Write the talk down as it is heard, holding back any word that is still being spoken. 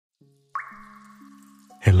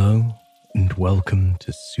Hello and welcome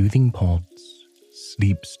to Soothing Pod's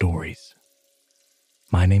Sleep Stories.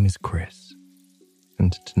 My name is Chris,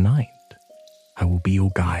 and tonight I will be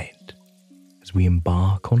your guide as we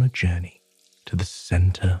embark on a journey to the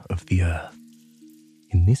center of the earth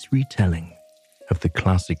in this retelling of the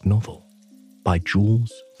classic novel by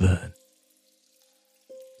Jules Verne.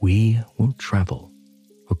 We will travel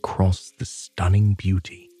across the stunning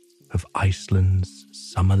beauty of Iceland's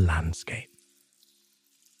summer landscape.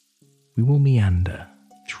 We will meander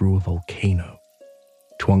through a volcano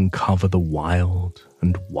to uncover the wild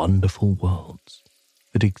and wonderful worlds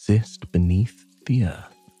that exist beneath the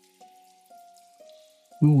earth.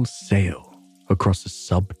 We will sail across a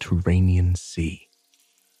subterranean sea,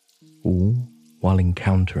 all while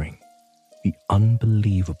encountering the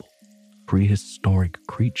unbelievable prehistoric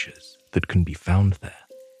creatures that can be found there.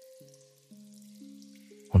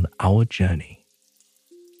 On our journey,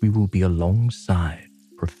 we will be alongside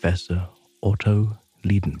Professor Otto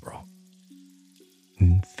Liedenbrock,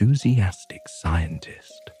 an enthusiastic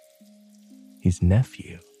scientist, his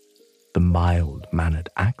nephew, the mild-mannered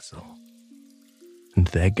Axel, and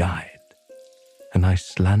their guide, an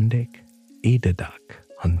Icelandic eiderduck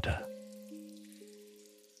hunter.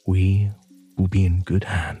 We will be in good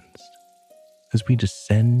hands as we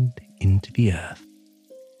descend into the earth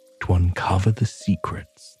to uncover the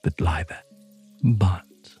secrets that lie there. But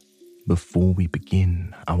before we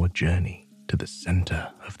begin our journey to the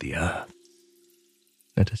center of the earth,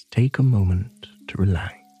 let us take a moment to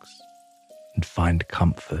relax and find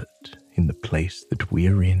comfort in the place that we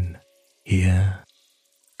are in, here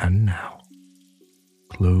and now.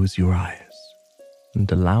 Close your eyes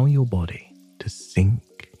and allow your body to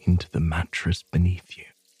sink into the mattress beneath you.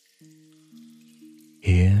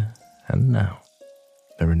 Here and now,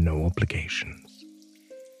 there are no obligations.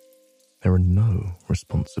 There are no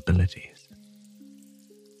responsibilities.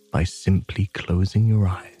 By simply closing your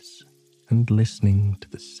eyes and listening to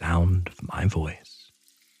the sound of my voice,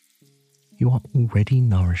 you are already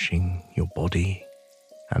nourishing your body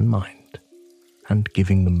and mind and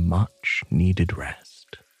giving them much needed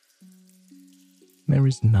rest. There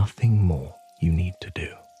is nothing more you need to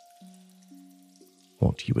do.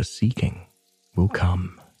 What you are seeking will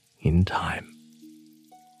come in time.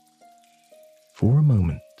 For a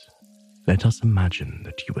moment, let us imagine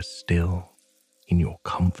that you are still in your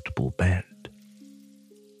comfortable bed.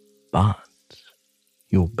 But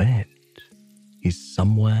your bed is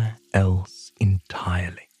somewhere else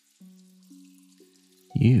entirely.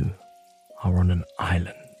 You are on an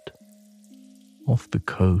island off the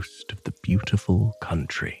coast of the beautiful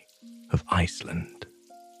country of Iceland.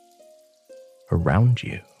 Around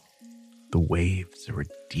you, the waves are a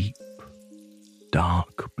deep,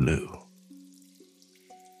 dark blue,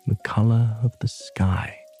 the color of the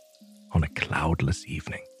sky on a cloudless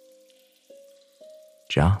evening,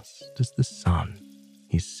 just as the sun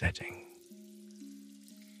is setting.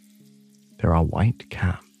 There are white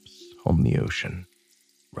caps on the ocean,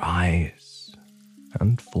 rise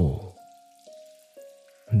and fall,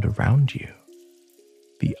 and around you,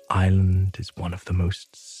 the island is one of the most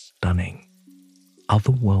stunning,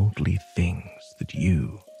 otherworldly things that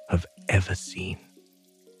you have ever seen.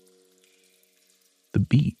 The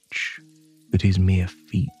beach that is mere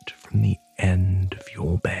feet from the end of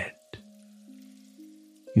your bed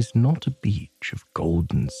is not a beach of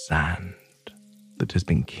golden sand that has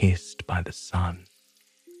been kissed by the sun.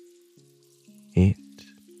 It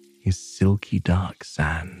is silky dark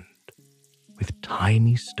sand with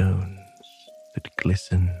tiny stones that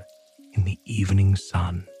glisten in the evening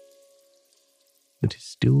sun that is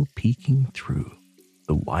still peeking through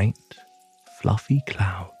the white, fluffy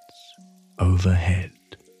clouds overhead.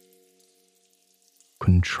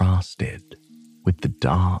 Contrasted with the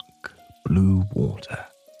dark blue water,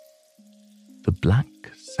 the black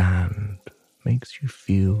sand makes you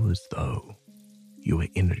feel as though you are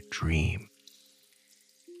in a dream.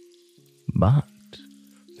 But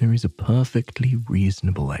there is a perfectly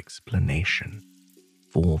reasonable explanation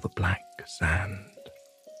for the black sand.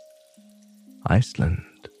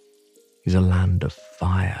 Iceland is a land of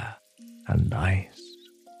fire and ice.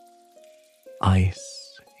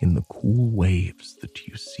 Ice in the cool waves that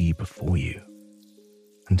you see before you,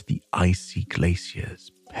 and the icy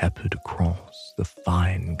glaciers peppered across the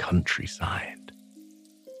fine countryside,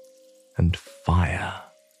 and fire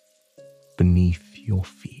beneath your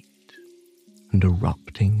feet, and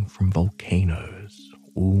erupting from volcanoes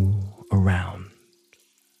all around.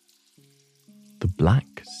 The black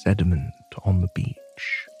sediment on the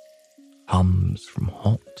beach comes from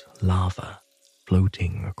hot lava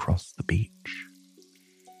floating across the beach,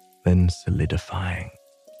 then solidifying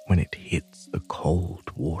when it hits the cold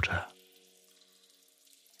water.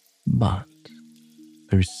 But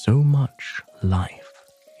there is so much life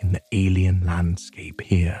in the alien landscape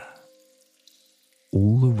here.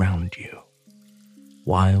 All around you,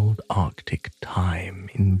 wild Arctic thyme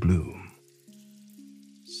in bloom,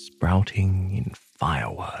 sprouting in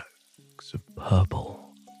fireworks of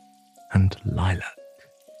purple and lilac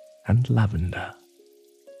and lavender.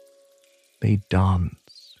 They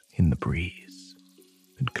dance in the breeze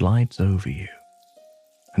that glides over you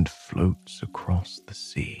and floats across the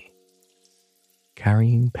sea,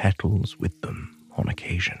 carrying petals with them on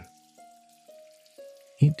occasion.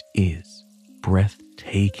 It is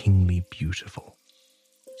breathtakingly beautiful,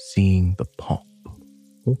 seeing the pop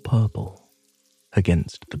or purple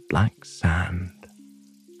against the black sand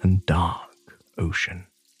and dark ocean.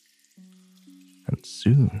 And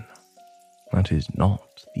soon, that is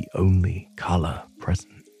not the only color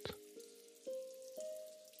present.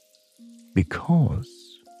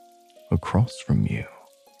 Because across from you,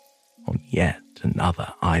 on yet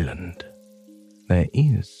another island, there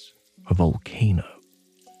is a volcano.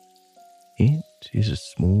 It is a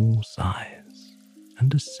small size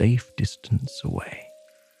and a safe distance away,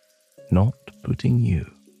 not putting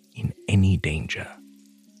you in any danger,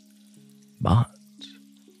 but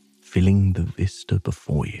filling the vista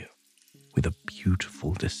before you with a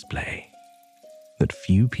beautiful display that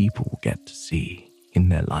few people get to see in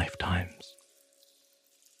their lifetimes.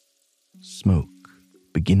 Smoke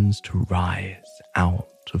begins to rise out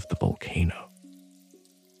of the volcano,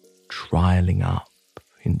 trialing up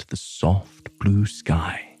into the soft blue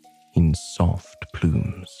sky in soft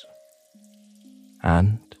plumes.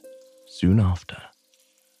 And soon after,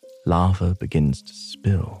 lava begins to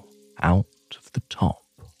spill out of the top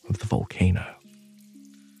of the volcano.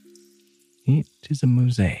 It is a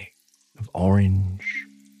mosaic of orange,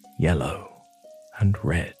 yellow, and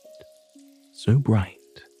red, so bright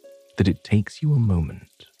that it takes you a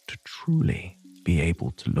moment to truly be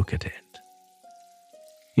able to look at it.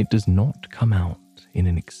 It does not come out in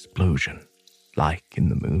an explosion like in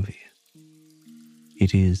the movies.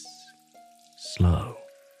 It is slow,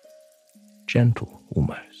 gentle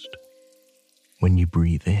almost. When you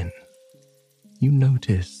breathe in, you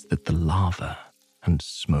notice that the lava and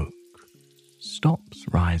smoke stops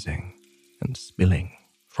rising and spilling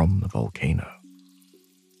from the volcano.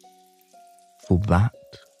 For that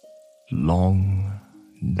long,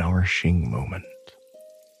 nourishing moment,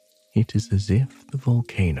 it is as if the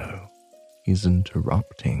volcano isn't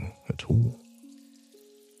erupting at all.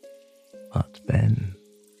 But then,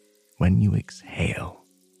 when you exhale,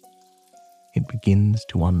 it begins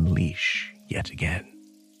to unleash yet again,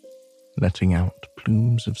 letting out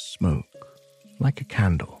plumes of smoke like a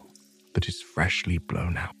candle that is freshly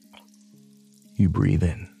blown out. You breathe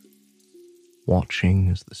in, watching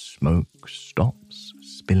as the smoke stops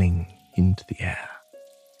spilling into the air.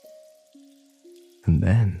 And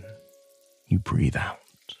then you breathe out,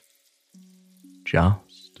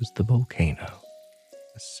 just as the volcano,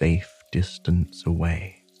 a safe distance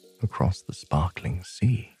away across the sparkling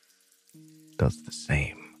sea, does the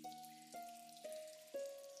same.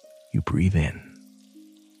 You breathe in,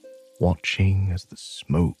 watching as the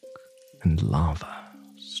smoke and lava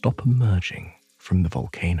stop emerging from the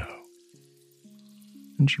volcano.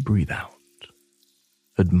 And you breathe out,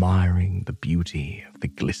 admiring the beauty of the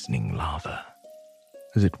glistening lava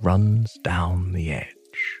as it runs down the edge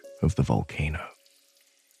of the volcano.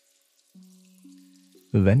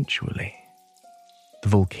 Eventually, the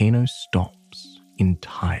volcano stops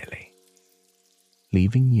entirely,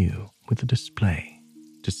 leaving you with a display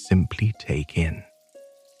to simply take in.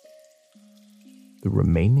 The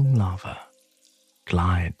remaining lava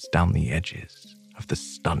glides down the edges of the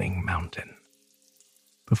stunning mountain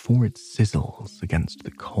before it sizzles against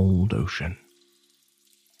the cold ocean,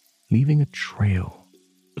 leaving a trail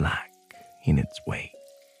black in its wake.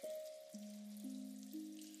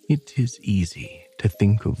 It is easy to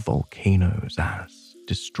think of volcanoes as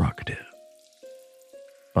destructive,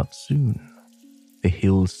 but soon the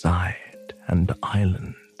hillside and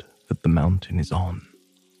island that the mountain is on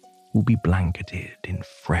will be blanketed in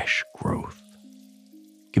fresh growth,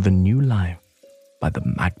 given new life by the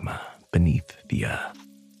magma beneath the earth.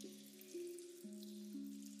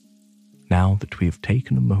 Now that we have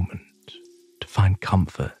taken a moment to find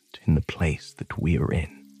comfort in the place that we are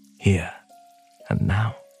in, here and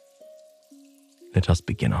now, let us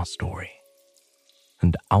begin our story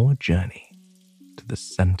and our journey to the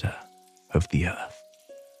center of the earth.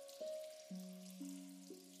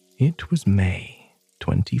 It was May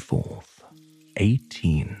 24th,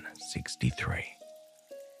 1863,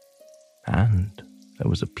 and there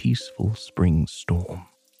was a peaceful spring storm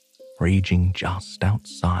raging just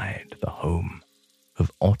outside the home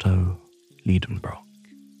of Otto Liedenbrock.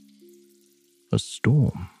 A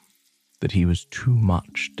storm that he was too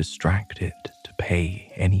much distracted to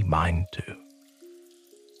pay any mind to.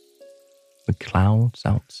 The clouds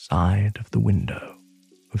outside of the window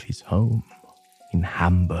of his home in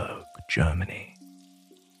Hamburg, Germany,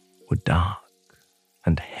 were dark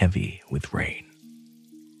and heavy with rain.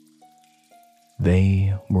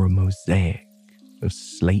 They were a mosaic of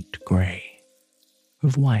slate grey,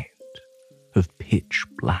 of white, of pitch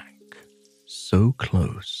black, so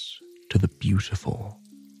close to the beautiful,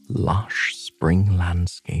 lush spring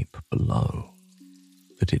landscape below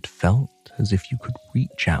that it felt as if you could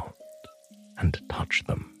reach out and touch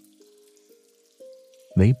them.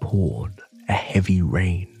 They poured a heavy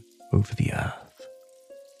rain over the earth,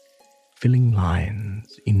 filling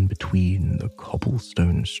lines in between the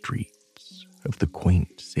cobblestone streets of the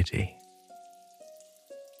quaint city,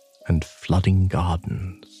 and flooding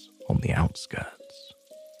gardens on the outskirts.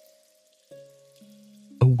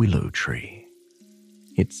 A willow tree,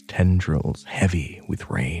 its tendrils heavy with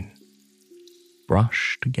rain,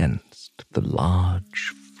 brushed against the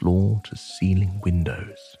large floor-to-ceiling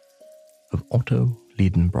windows of Otto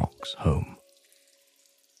Liedenbrock's home.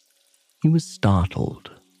 He was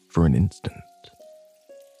startled for an instant,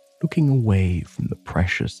 looking away from the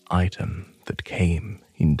precious item that came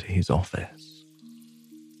into his office.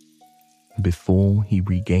 Before he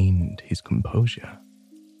regained his composure,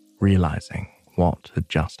 realizing what had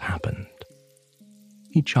just happened,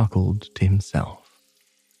 he chuckled to himself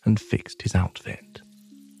and fixed his outfit,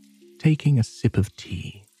 taking a sip of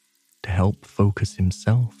tea to help focus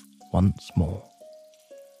himself once more.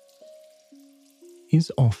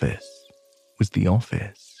 His office was the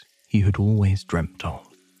office he had always dreamt of.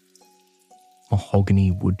 Mahogany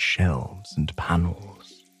wood shelves and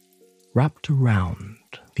panels wrapped around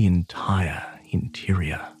the entire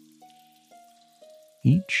interior.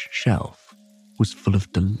 Each shelf was full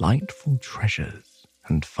of delightful treasures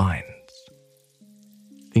and finds,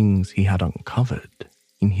 things he had uncovered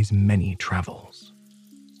in his many travels.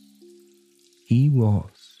 He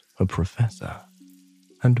was a professor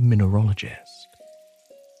and mineralogist,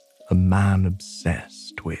 a man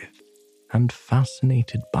obsessed with and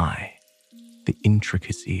fascinated by the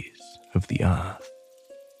intricacies of the earth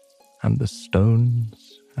and the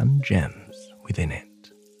stones and gems within it.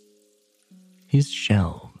 His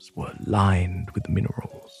shelves were lined with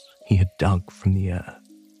minerals he had dug from the earth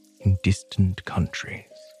in distant countries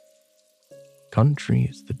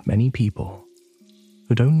that many people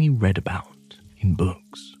had only read about in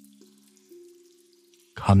books,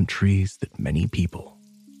 countries that many people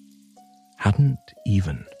hadn't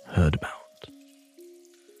even heard about.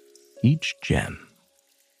 Each gem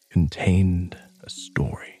contained a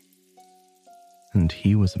story, and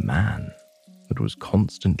he was a man that was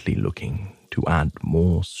constantly looking to add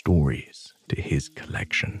more stories to his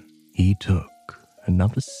collection. He took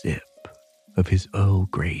another sip of his Earl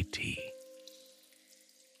Grey tea,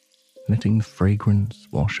 letting the fragrance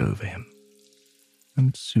wash over him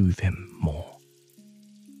and soothe him more.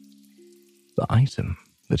 The item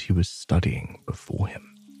that he was studying before him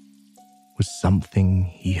was something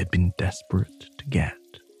he had been desperate to get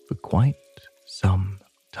for quite some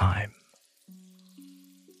time.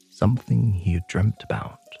 Something he had dreamt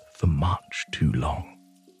about for much too long.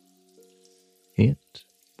 It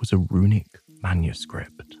was a runic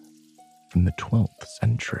manuscript from the 12th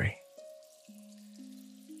century.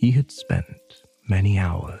 He had spent many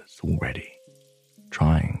hours already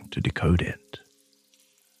trying to decode it.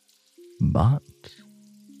 But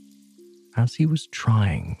as he was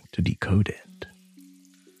trying to decode it,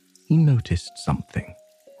 he noticed something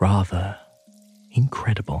rather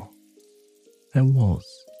incredible. There was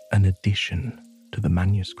an addition to the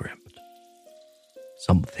manuscript,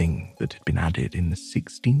 something that had been added in the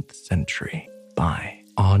 16th century by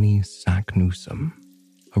Árni Magnússon,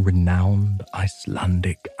 a renowned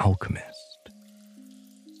Icelandic alchemist.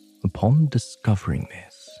 Upon discovering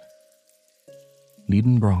this,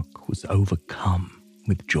 Liedenbrock was overcome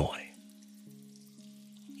with joy.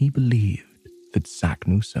 He believed that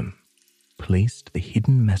Magnússon placed the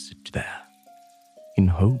hidden message there in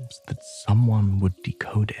hopes that someone would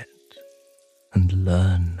decode it and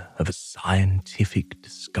learn of a scientific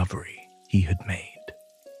discovery he had made.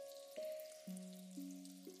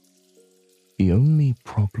 The only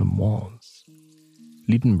problem was,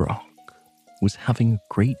 Liedenbrock was having a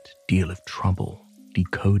great deal of trouble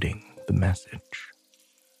decoding the message.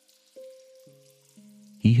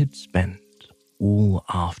 He had spent all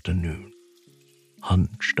afternoon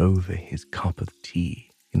hunched over his cup of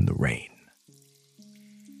tea in the rain,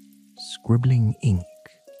 scribbling ink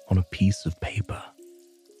on a piece of paper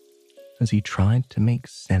as he tried to make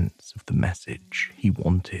sense of the message he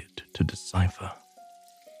wanted to decipher.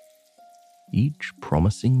 Each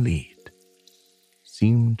promising lead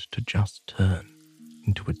seemed to just turn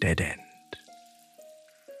into a dead end,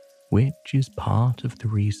 which is part of the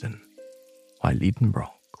reason why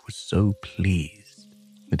Liedenbrock was so pleased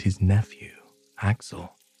that his nephew,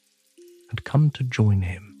 Axel, had come to join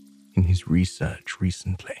him in his research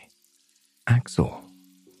recently. Axel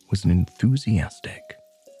was an enthusiastic,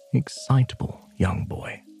 excitable young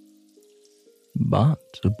boy,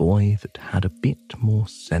 but a boy that had a bit more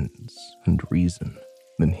sense and reason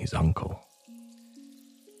than his uncle.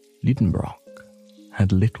 Liedenbrock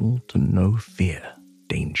had little to no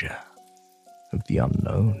danger of the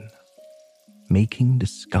unknown. Making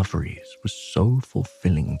discoveries was so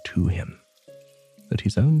fulfilling to him that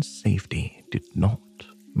his own safety did not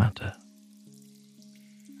matter.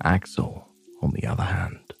 Axel, on the other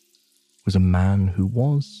hand, was a man who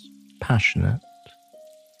was passionate,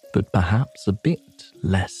 but perhaps a bit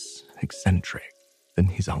less eccentric than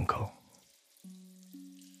his uncle.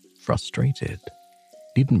 Frustrated,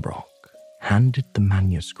 Liedenbrock handed the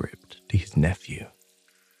manuscript to his nephew,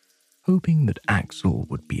 hoping that Axel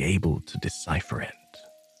would be able to decipher it.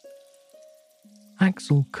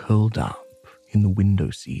 Axel curled up in the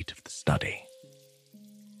window seat of the study,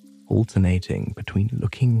 alternating between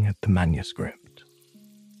looking at the manuscript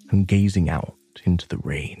and gazing out into the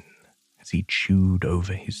rain as he chewed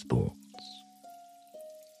over his thoughts.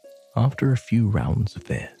 After a few rounds of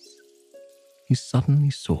this, he suddenly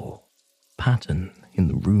saw a pattern in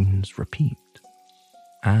the runes repeat,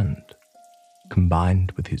 and,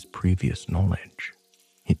 combined with his previous knowledge,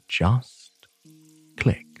 it just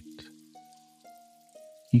clicked.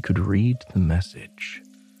 He could read the message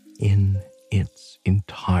in its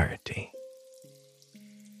entirety,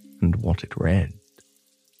 and what it read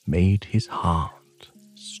made his heart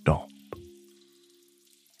stop.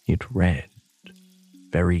 It read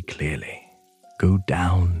very clearly, "Go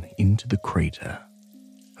down into the crater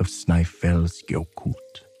of Snæfellsjökull,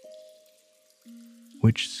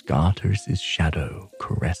 which Scarter's shadow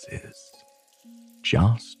caresses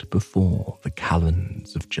just before the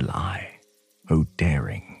calends of July, O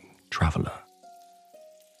daring traveller,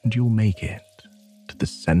 and you'll make it to the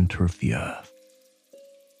center of the earth.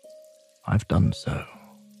 I've done so.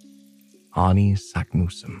 Arni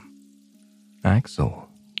Sagnusum." Axel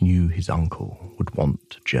knew his uncle would want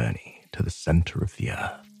to journey to the center of the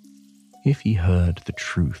earth if he heard the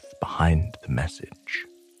truth behind the message.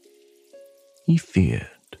 He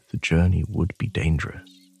feared the journey would be dangerous.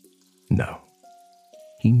 No,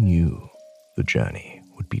 he knew the journey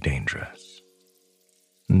would be dangerous,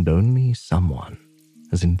 and only someone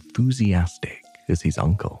as enthusiastic as his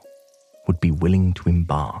uncle would be willing to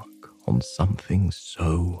embark on something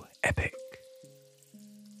so epic.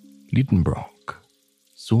 Liedenbrock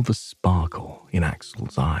saw the sparkle in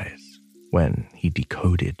Axel's eyes when he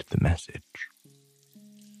decoded the message.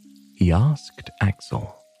 He asked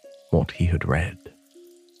Axel what he had read,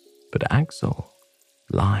 but Axel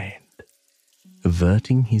lied,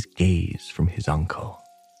 averting his gaze from his uncle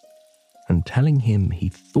and telling him he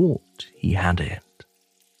thought he had it,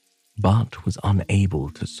 but was unable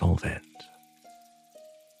to solve it.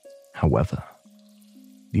 However,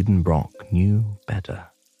 Liedenbrock knew better.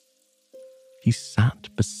 He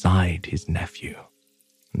sat beside his nephew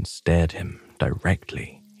and stared him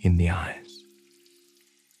directly in the eyes.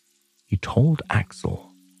 He told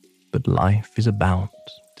Axel that life is about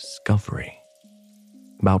discovery,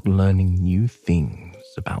 about learning new things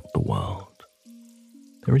about the world.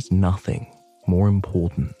 There is nothing more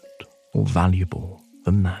important or valuable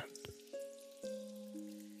than that.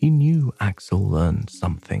 He knew Axel learned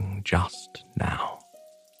something just now,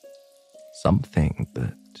 something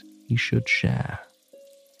that he should share.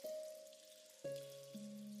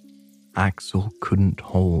 Axel couldn't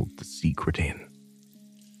hold the secret in,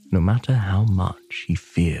 no matter how much he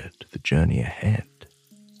feared the journey ahead.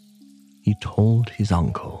 He told his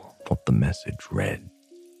uncle what the message read.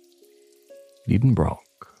 Liedenbrock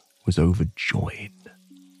was overjoyed.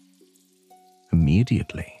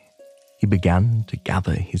 Immediately, he began to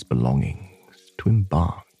gather his belongings to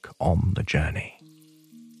embark on the journey.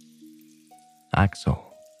 Axel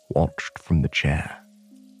watched from the chair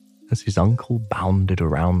as his uncle bounded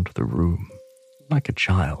around the room like a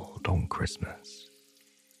child on Christmas,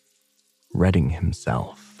 readying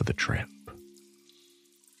himself for the trip.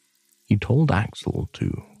 He told Axel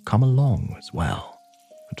to come along as well.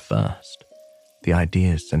 At first, the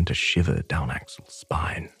idea sent a shiver down Axel's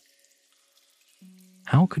spine.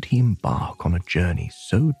 How could he embark on a journey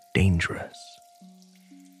so dangerous?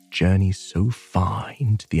 journey so far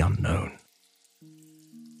into the unknown.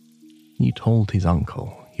 He told his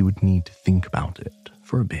uncle he would need to think about it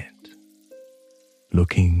for a bit,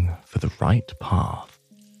 looking for the right path,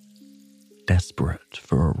 desperate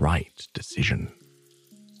for a right decision.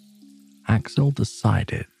 Axel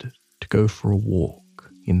decided to go for a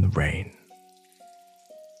walk in the rain.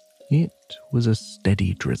 It was a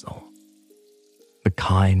steady drizzle, the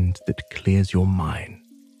kind that clears your mind,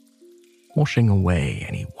 washing away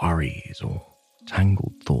any worries or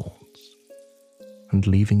tangled thoughts, and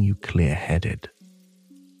leaving you clear-headed.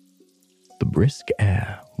 The brisk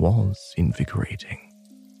air was invigorating,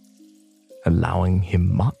 allowing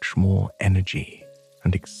him much more energy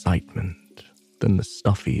and excitement than the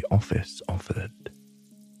stuffy office offered.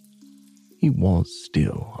 He was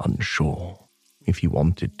still unsure if he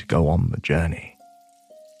wanted to go on the journey,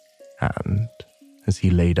 and as he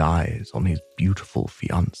laid eyes on his beautiful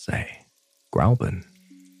fiancée, Grauben,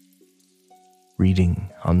 reading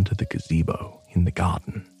under the gazebo in the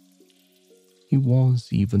garden, he was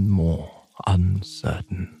even more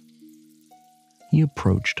uncertain. He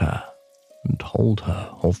approached her and told her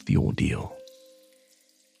of the ordeal.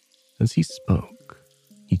 As he spoke,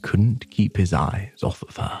 he couldn't keep his eyes off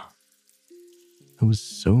of her. There was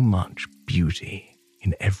so much beauty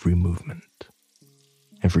in every movement,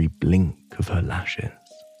 every blink of her lashes,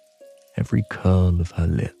 every curl of her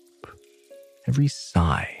lip, every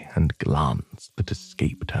sigh and glance that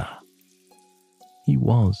escaped her. He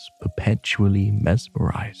was perpetually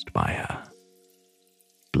mesmerized by her,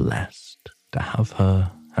 blessed to have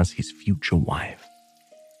her as his future wife.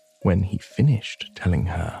 When he finished telling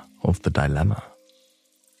her of the dilemma,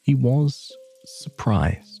 he was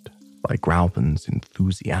surprised by Grauben's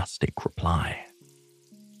enthusiastic reply.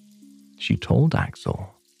 She told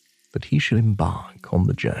Axel that he should embark on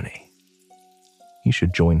the journey. He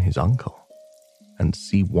should join his uncle and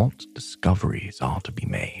see what discoveries are to be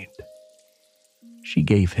made. She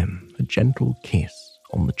gave him a gentle kiss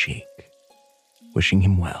on the cheek, wishing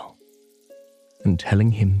him well, and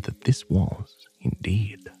telling him that this was,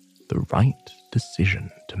 indeed, the right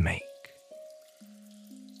decision to make.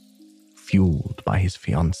 Fueled by his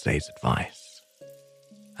fiancée's advice,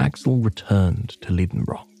 Axel returned to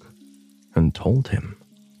Lidenbrock and told him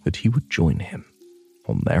that he would join him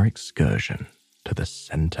on their excursion to the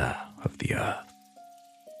center of the earth.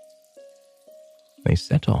 They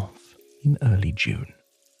set off in early June,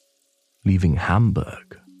 leaving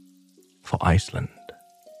Hamburg for Iceland.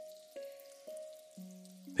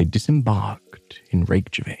 They disembarked in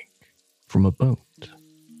Reykjavik from a boat,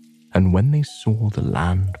 and when they saw the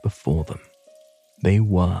land before them, they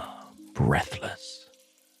were breathless.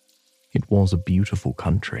 It was a beautiful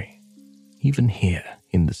country, even here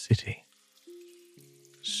in the city.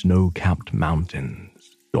 Snow-capped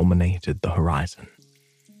mountains dominated the horizon.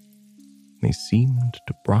 They seemed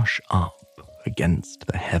to brush up against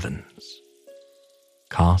the heavens,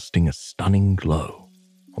 casting a stunning glow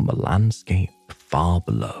on the landscape far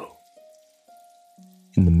below.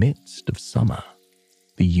 In the midst of summer,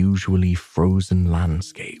 the usually frozen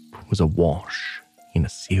landscape was awash in a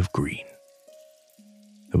sea of green.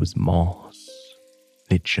 There was moss,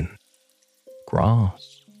 lichen,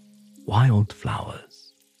 grass,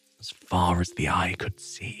 wildflowers, as far as the eye could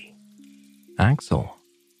see. Axel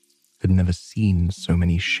had never seen so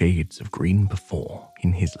many shades of green before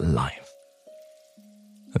in his life.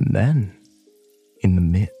 And then, in the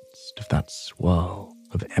midst of that swirl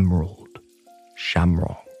of emerald,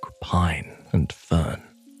 shamrock, pine, and fern,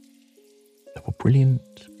 there were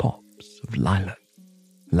brilliant pops of lilac,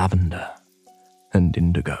 lavender, and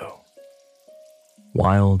indigo.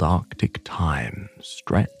 Wild Arctic thyme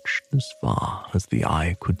stretched as far as the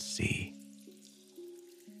eye could see,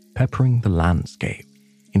 peppering the landscape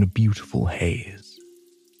in a beautiful haze.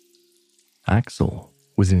 Axel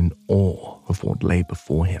was in awe of what lay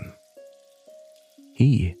before him.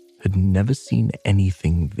 He had never seen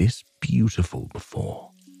anything this beautiful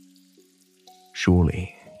before.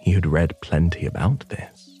 Surely he had read plenty about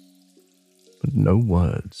this, but no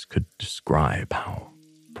words could describe how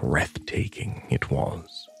breathtaking it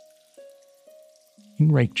was.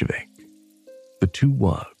 In Reykjavik, the two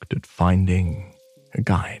worked at finding a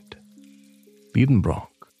guide. Lidenbrock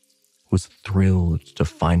was thrilled to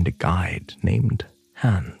find a guide named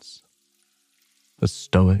Hans, a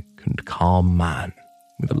stoic and calm man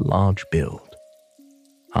with a large build.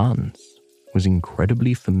 Hans was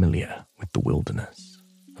incredibly familiar with the wilderness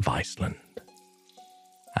of Iceland,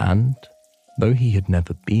 and though he had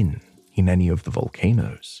never been in any of the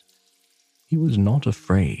volcanoes, he was not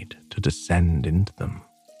afraid to descend into them.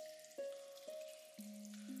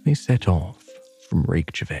 They set off from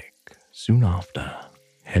Reykjavik soon after,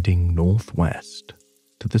 heading northwest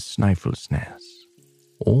to the Snæfellsnes,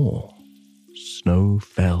 or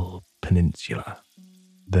Snowfell Peninsula.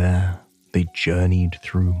 There, they journeyed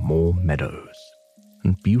through more meadows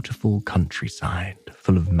and beautiful countryside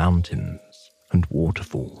full of mountains and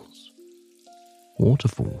waterfalls.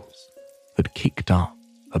 Waterfalls that kicked up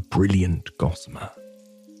a brilliant gossamer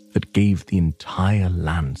that gave the entire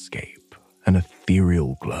landscape an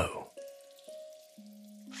ethereal glow.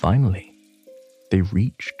 Finally, they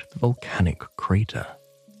reached the volcanic crater.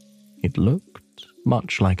 It looked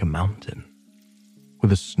much like a mountain,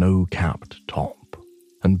 with a snow-capped top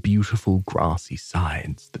and beautiful grassy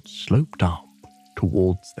sides that sloped up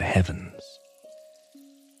towards the heavens.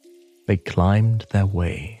 They climbed their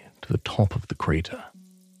way to the top of the crater,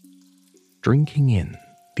 drinking in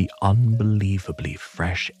the unbelievably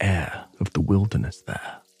fresh air of the wilderness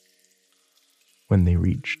there. When they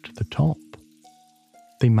reached the top,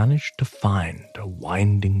 they managed to find a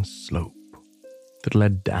winding slope that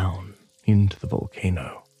led down into the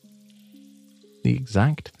volcano. The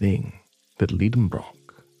exact thing that Liedenbrock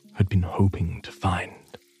had been hoping to find.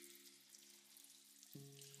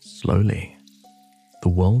 Slowly, the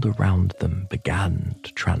world around them began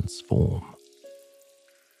to transform.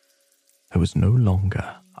 There was no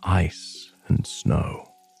longer ice and snow.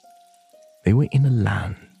 They were in a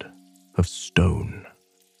land of stone,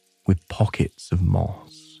 with pockets of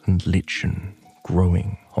moss and lichen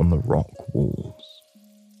growing on the rock walls.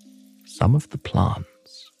 Some of the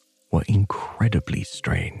plants were incredibly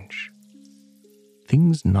strange,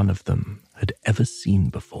 things none of them had ever seen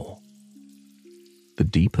before. The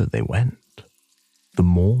deeper they went, the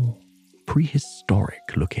more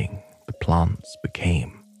prehistoric looking the plants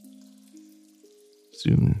became.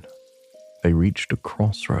 Soon, they reached a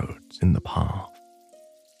crossroads in the path.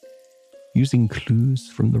 Using clues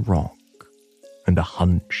from the rock and a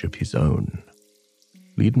hunch of his own,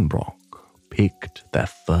 Liedenbrock picked their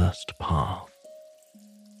first path.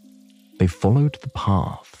 They followed the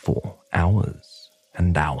path for hours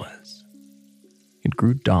and hours. It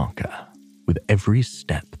grew darker with every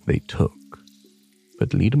step they took,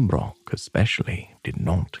 but Liedenbrock especially did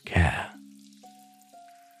not care.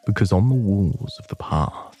 Because on the walls of the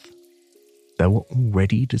path, there were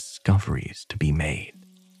already discoveries to be made.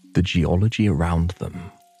 The geology around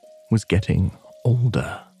them was getting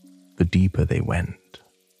older the deeper they went.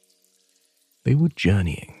 They were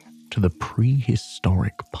journeying to the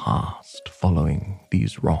prehistoric past following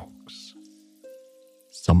these rocks.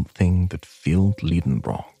 Something that filled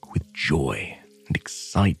Liedenbrock with joy and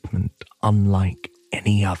excitement unlike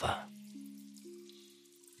any other.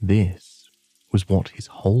 This was what his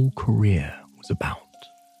whole career was about,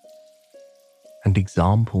 and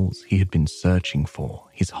examples he had been searching for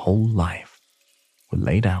his whole life were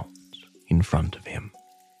laid out in front of him.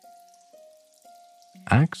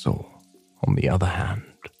 Axel, on the other hand,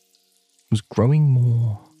 was growing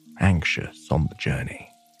more anxious on the journey,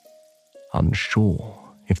 unsure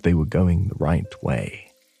if they were going the right way.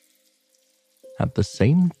 At the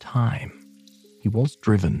same time, he was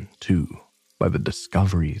driven, too, by the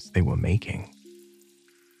discoveries they were making.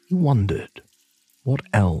 He wondered what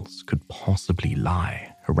else could possibly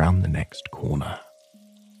lie around the next corner.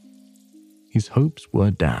 His hopes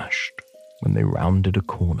were dashed when they rounded a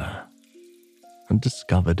corner and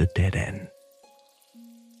discovered a dead end.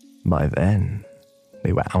 By then,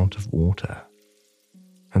 they were out of water,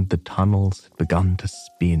 and the tunnels had begun to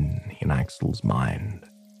spin in Axel's mind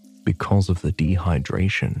because of the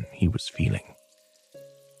dehydration he was feeling.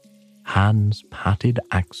 Hans patted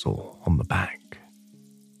Axel on the back,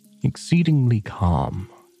 exceedingly calm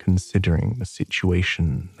considering the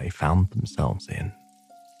situation they found themselves in.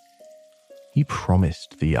 He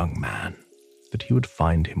promised the young man that he would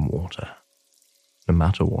find him water, no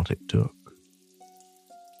matter what it took.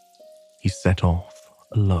 He set off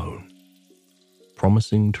alone,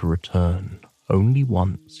 promising to return only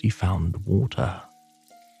once he found water.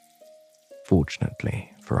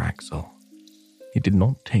 Fortunately for Axel, it did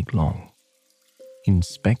not take long.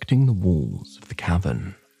 Inspecting the walls of the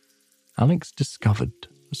cavern, Alex discovered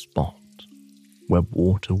a spot where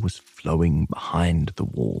water was flowing behind the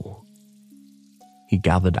wall. He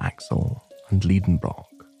gathered Axel and Liedenbrock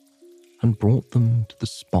and brought them to the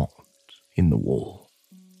spot in the wall.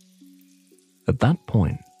 At that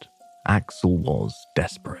point, Axel was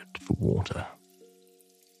desperate for water.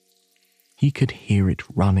 He could hear it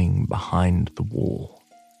running behind the wall,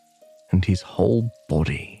 and his whole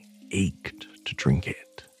body ached to drink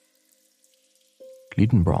it.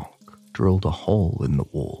 Liedenbrock drilled a hole in the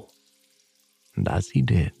wall, and as he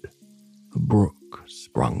did, a brook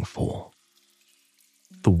sprung forth.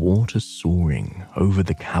 The water soaring over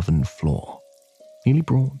the cavern floor nearly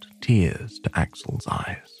brought tears to Axel's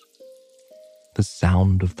eyes. The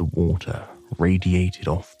sound of the water radiated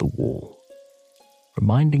off the wall,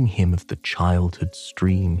 reminding him of the childhood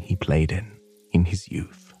stream he played in his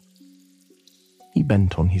youth. He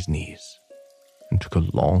bent on his knees and took a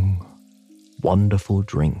long, wonderful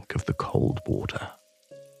drink of the cold water.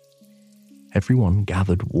 Everyone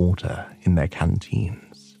gathered water in their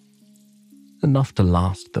canteens, enough to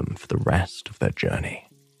last them for the rest of their journey.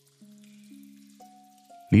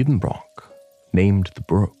 Liedenbrock named the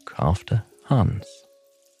brook after Hans,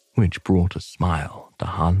 which brought a smile to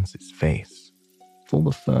Hans's face for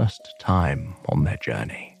the first time on their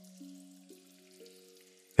journey.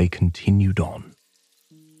 They continued on,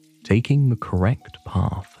 taking the correct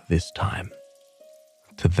path this time.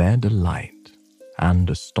 To their delight and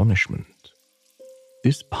astonishment,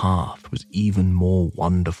 this path was even more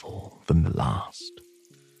wonderful than the last.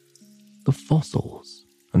 The fossils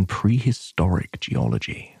and prehistoric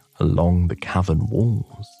geology along the cavern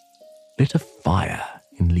walls lit a fire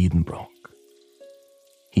in Liedenbrock.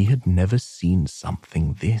 He had never seen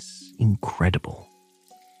something this incredible.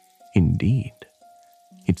 Indeed,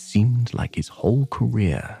 it seemed like his whole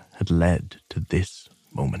career had led to this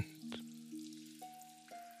moment.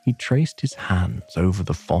 He traced his hands over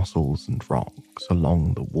the fossils and rocks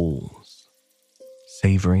along the walls,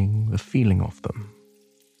 savoring the feeling of them.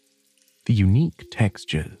 The unique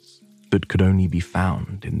textures that could only be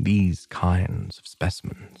found in these kinds of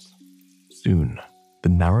specimens. Soon, the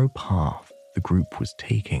narrow path the group was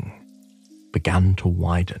taking began to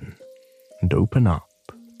widen and open up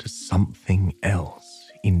to something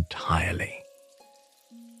else entirely.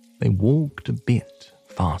 They walked a bit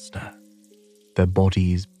faster, their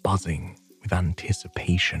bodies buzzing with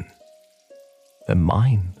anticipation, their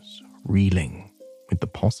minds reeling with the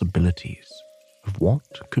possibilities of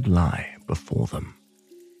what could lie before them.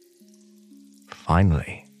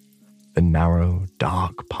 Finally, the narrow,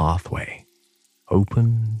 dark pathway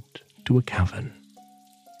opened to a cavern,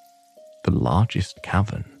 the largest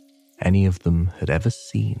cavern any of them had ever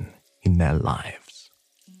seen in their lives.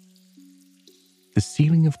 The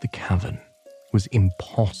ceiling of the cavern was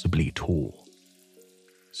impossibly tall,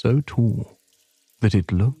 so tall that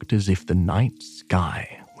it looked as if the night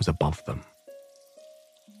sky was above them.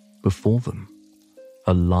 Before them,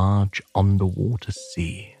 a large underwater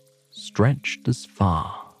sea stretched as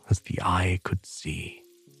far as the eye could see.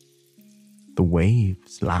 The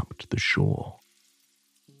waves lapped the shore,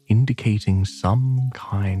 indicating some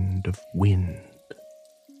kind of wind,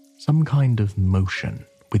 some kind of motion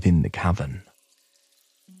within the cavern.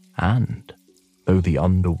 And, though the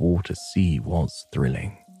underwater sea was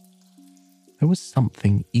thrilling, there was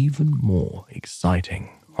something even more exciting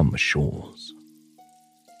on the shores.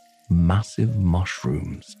 Massive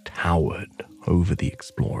mushrooms towered over the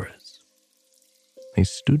explorers. They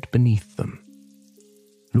stood beneath them,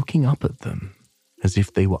 looking up at them as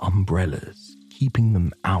if they were umbrellas keeping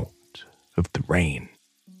them out of the rain.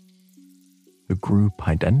 The group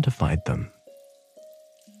identified them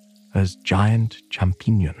as giant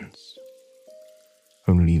champignons.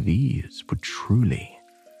 Only these were truly,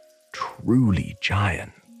 truly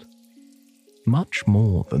giant, much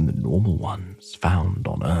more than the normal ones found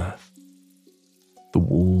on Earth. The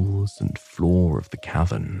walls and floor of the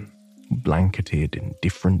cavern were blanketed in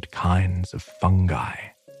different kinds of fungi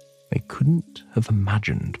they couldn't have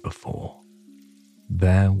imagined before.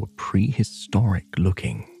 There were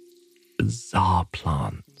prehistoric-looking, bizarre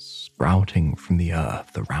plants sprouting from the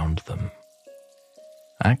earth around them.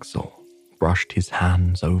 Axel brushed his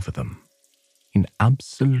hands over them in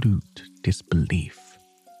absolute disbelief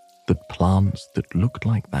that plants that looked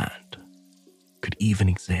like that could even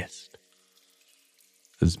exist.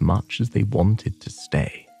 As much as they wanted to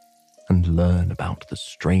stay and learn about the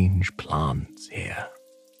strange plants here,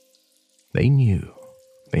 they knew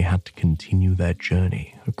they had to continue their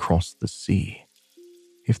journey across the sea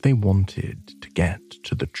if they wanted to get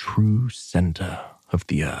to the true center of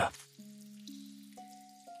the earth.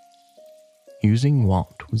 Using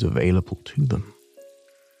what was available to them,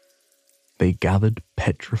 they gathered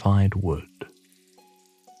petrified wood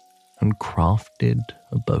and crafted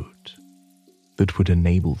a boat that would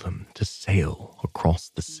enable them to sail across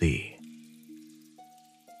the sea.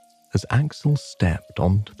 As Axel stepped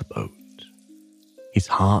onto the boat, his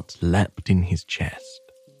heart leapt in his chest.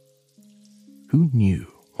 Who knew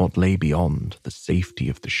what lay beyond the safety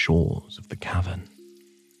of the shores of the cavern?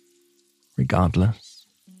 Regardless,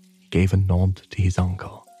 he gave a nod to his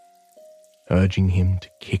uncle, urging him to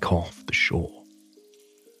kick off the shore.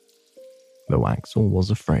 Though Axel was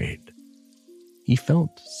afraid, he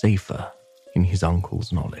felt safer in his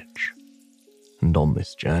uncle's knowledge, and on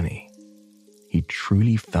this journey, he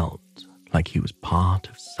truly felt like he was part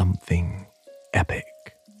of something epic.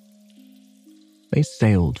 They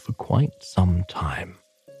sailed for quite some time,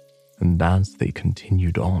 and as they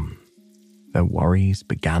continued on, their worries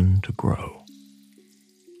began to grow.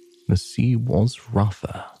 The sea was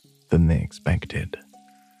rougher than they expected,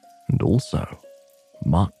 and also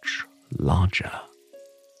much larger.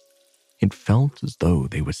 It felt as though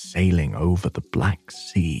they were sailing over the Black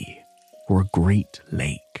Sea or a great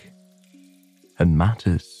lake, and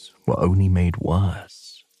matters were only made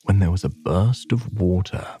worse when there was a burst of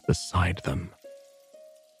water beside them.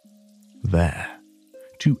 There,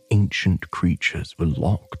 two ancient creatures were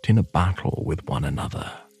locked in a battle with one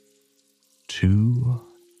another. Two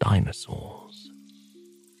dinosaurs.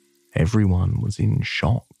 Everyone was in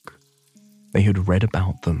shock. They had read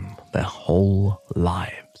about them their whole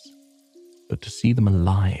lives, but to see them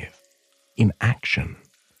alive, in action,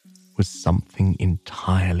 was something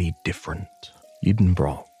entirely different.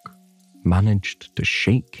 Lidenbrock managed to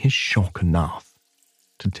shake his shock enough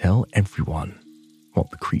to tell everyone what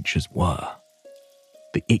the creatures were: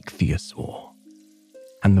 the ichthyosaur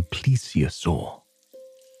and the plesiosaur.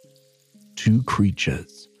 Two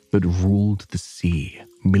creatures that ruled the sea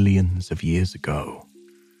millions of years ago.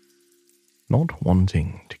 Not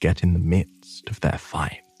wanting to get in the midst of their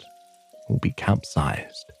fight or be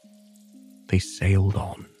capsized, they sailed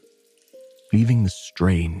on, leaving the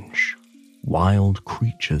strange, wild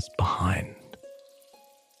creatures behind.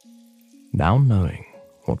 Now knowing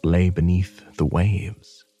what lay beneath the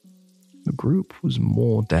waves, the group was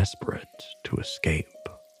more desperate to escape.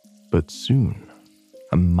 But soon,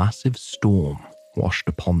 a massive storm washed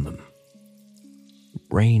upon them.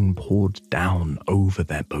 Rain poured down over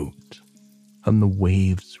their boat, and the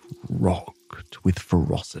waves rocked with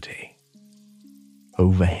ferocity.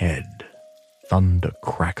 Overhead, thunder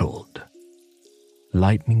crackled.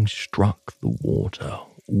 Lightning struck the water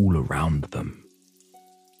all around them,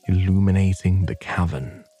 illuminating the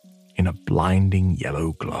cavern in a blinding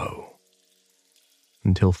yellow glow,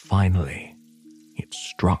 until finally it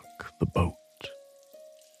struck the boat,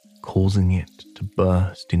 causing it to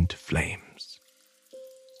burst into flames.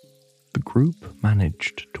 The group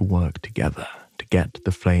managed to work together to get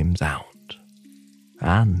the flames out,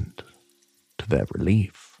 and, to their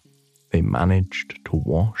relief, they managed to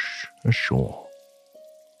wash ashore.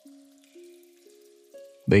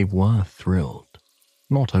 They were thrilled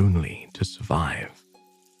not only to survive,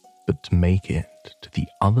 but to make it to the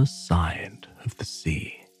other side of the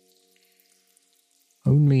sea.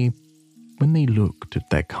 Only when they looked at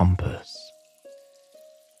their compass,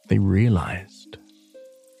 they realized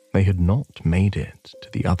they had not made it to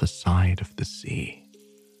the other side of the sea.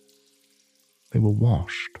 They were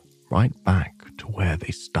washed right back to where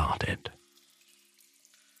they started.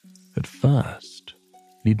 At first,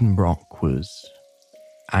 Lidenbrock was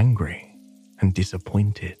angry and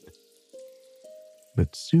disappointed,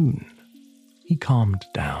 but soon he calmed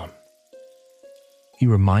down. He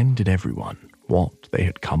reminded everyone what they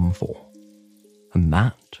had come for, and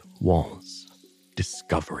that was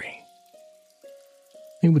discovery.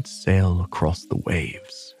 They would sail across the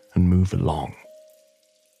waves and move along,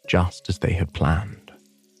 just as they had planned.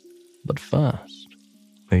 But first,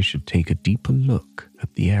 they should take a deeper look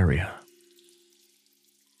at the area.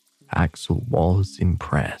 Axel was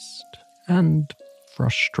impressed and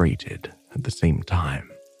frustrated at the same time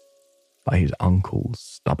by his uncle's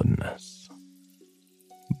stubbornness.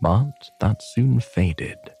 But that soon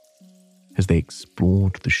faded as they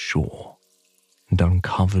explored the shore and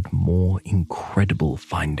uncovered more incredible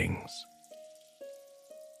findings.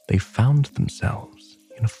 They found themselves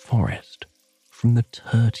in a forest from the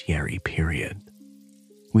Tertiary period,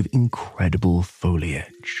 with incredible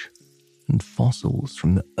foliage and fossils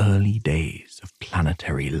from the early days of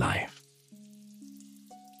planetary life.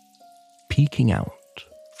 Peeking out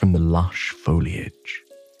from the lush foliage,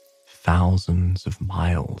 thousands of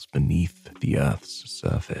miles beneath the Earth's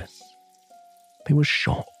surface, they were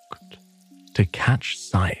shocked to catch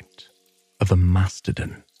sight of a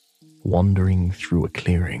mastodon wandering through a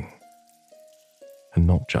clearing. And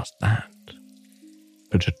not just that,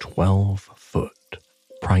 but a 12-foot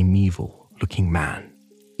primeval-looking man.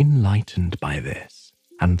 Enlightened by this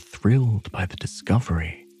and thrilled by the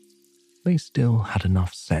discovery, they still had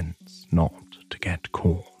enough sense not to get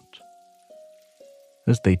caught.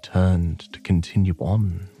 As they turned to continue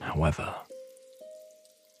on, however,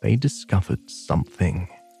 they discovered something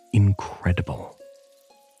incredible.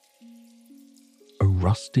 A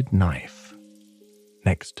rusted knife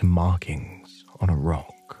next to markings on a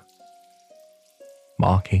rock.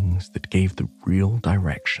 Markings that gave the real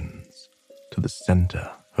directions to the center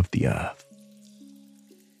of the Earth.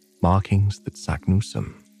 markings that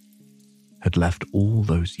Saknussemm had left all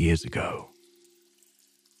those years ago.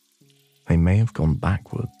 They may have gone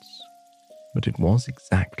backwards, but it was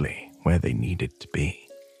exactly where they needed to be.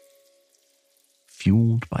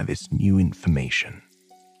 Fueled by this new information,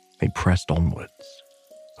 they pressed onwards,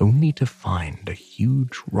 only to find a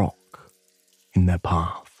huge rock in their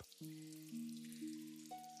path.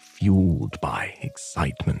 Fueled by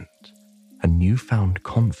excitement and newfound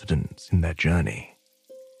confidence in their journey,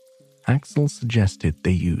 Axel suggested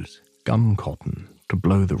they use gum cotton to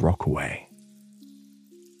blow the rock away.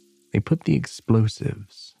 They put the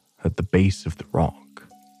explosives at the base of the rock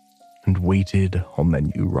and waited on their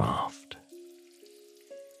new raft.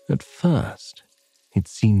 At first, it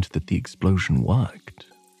seemed that the explosion worked.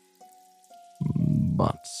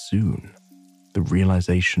 But soon, the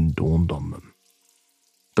realization dawned on them.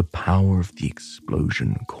 The power of the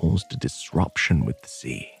explosion caused a disruption with the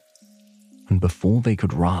sea, and before they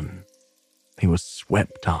could run, they were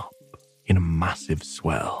swept up in a massive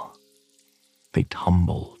swell. They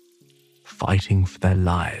tumbled, fighting for their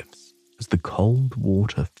lives as the cold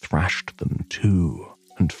water thrashed them to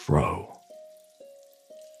and fro.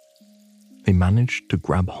 They managed to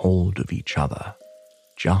grab hold of each other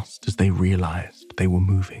just as they realized they were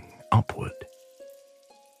moving upward.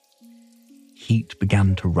 Heat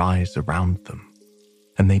began to rise around them,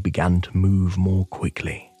 and they began to move more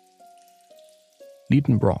quickly.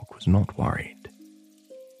 Liedenbrock was not worried.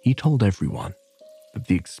 He told everyone that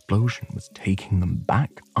the explosion was taking them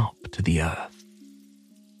back up to the earth.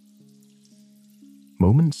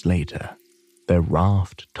 Moments later, their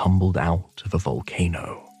raft tumbled out of a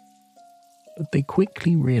volcano, but they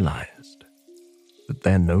quickly realized that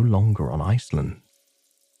they're no longer on Iceland,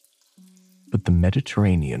 but the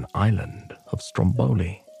Mediterranean island of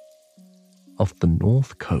Stromboli, off the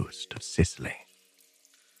north coast of Sicily.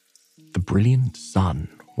 The brilliant sun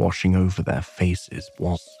washing over their faces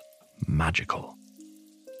was magical.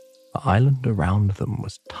 The island around them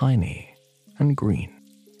was tiny and green,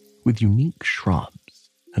 with unique shrubs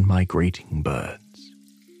and migrating birds.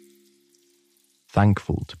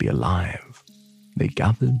 Thankful to be alive, they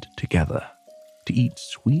gathered together to eat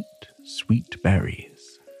sweet, sweet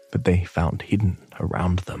berries that they found hidden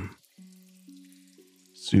around them.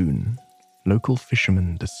 Soon, local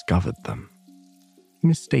fishermen discovered them,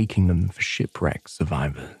 mistaking them for shipwreck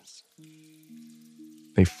survivors.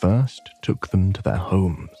 They first took them to their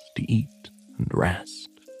homes to eat and rest.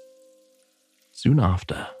 Soon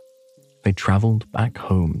after, they traveled back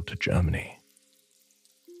home to Germany,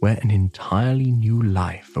 where an entirely new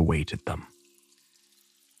life awaited them.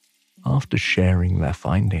 After sharing their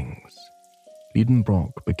findings,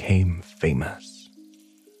 Liedenbrock became famous,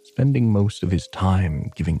 spending most of his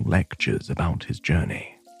time giving lectures about his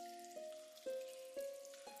journey.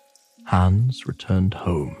 Hans returned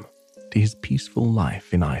home to his peaceful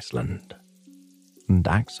life in Iceland, and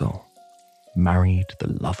Axel married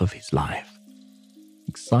the love of his life,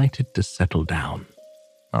 excited to settle down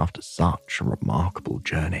after such a remarkable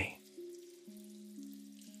journey.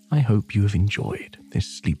 I hope you have enjoyed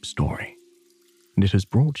this sleep story, and it has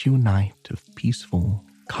brought you a night of peaceful,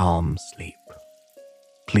 calm sleep.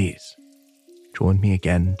 Please, join me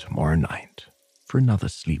again tomorrow night for another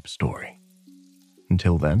sleep story.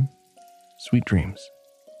 Until then, sweet dreams.